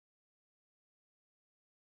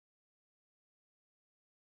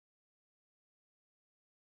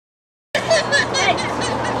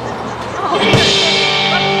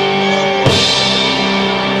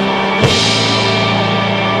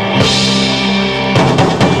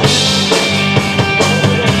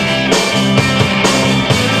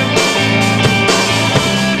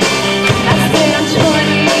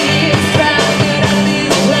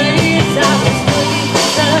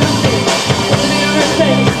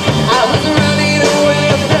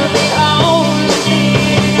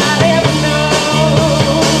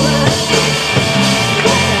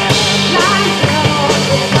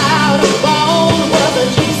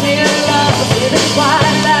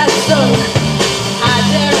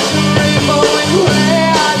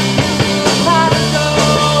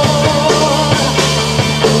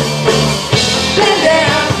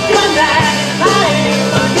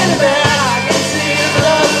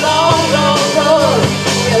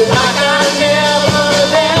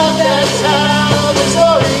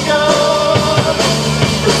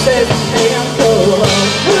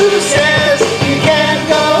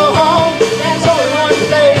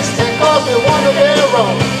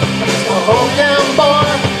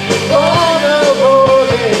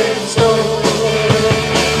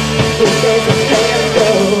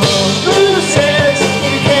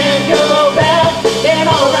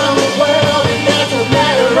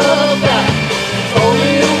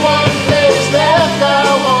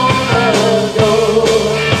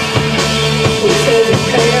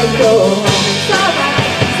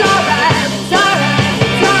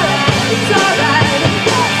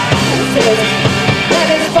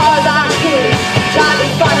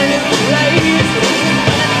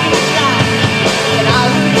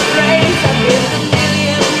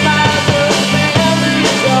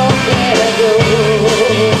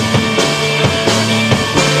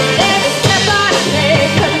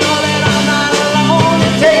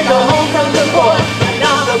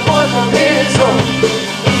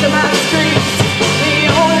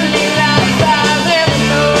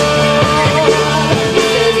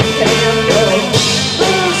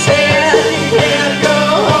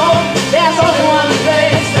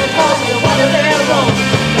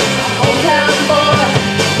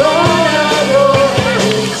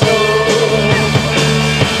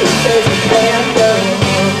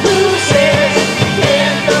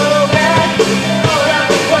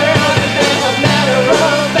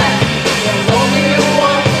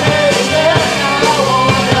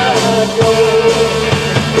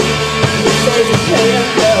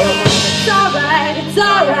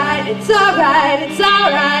alright, it's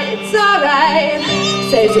alright, it's alright.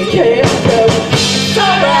 Says you can't go. It's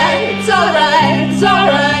alright, it's alright, it's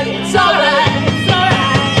alright, it's alright, it's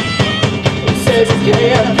alright. Says you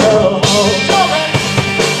can't go home. It's alright.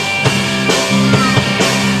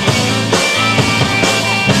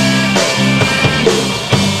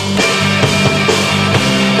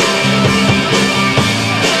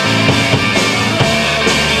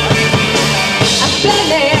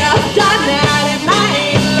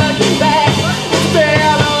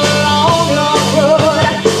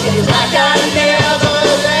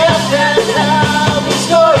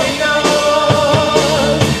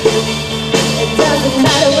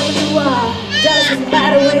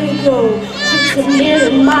 Just a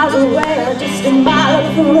million miles away, or just a mile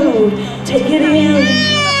of the road. Take it in,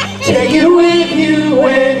 take it with you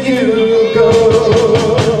when you go.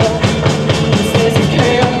 Who says you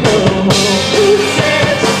can't go home? Who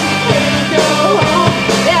says you can't go home?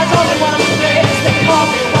 There's only one place they call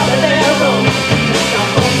me while they're home. My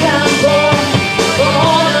hometown boy,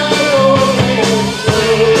 born on the road.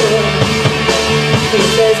 Who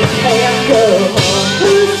says you can't go home?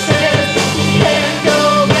 Who says you can't go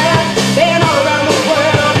back? Been all around the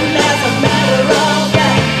world and that's a matter of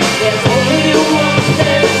fact. There's only one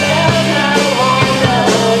place that I wanna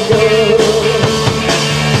go.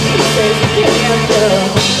 Who says you can't go?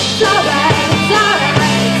 It's alright, it's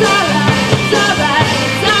alright, it's alright, it's alright,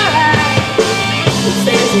 it's alright. Who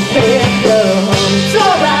says you can't go home? It's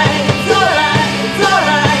alright, it's alright, it's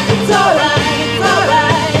alright, it's alright, it's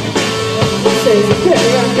alright. Who says you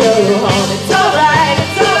can't go home? It's alright,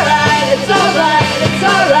 it's alright, it's alright, it's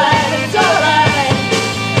alright, it's alright.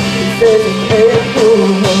 Who says you can't go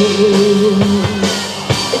home?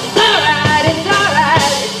 It's alright, it's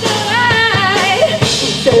alright, it's alright. Who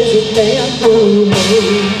says you can't go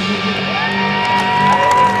home?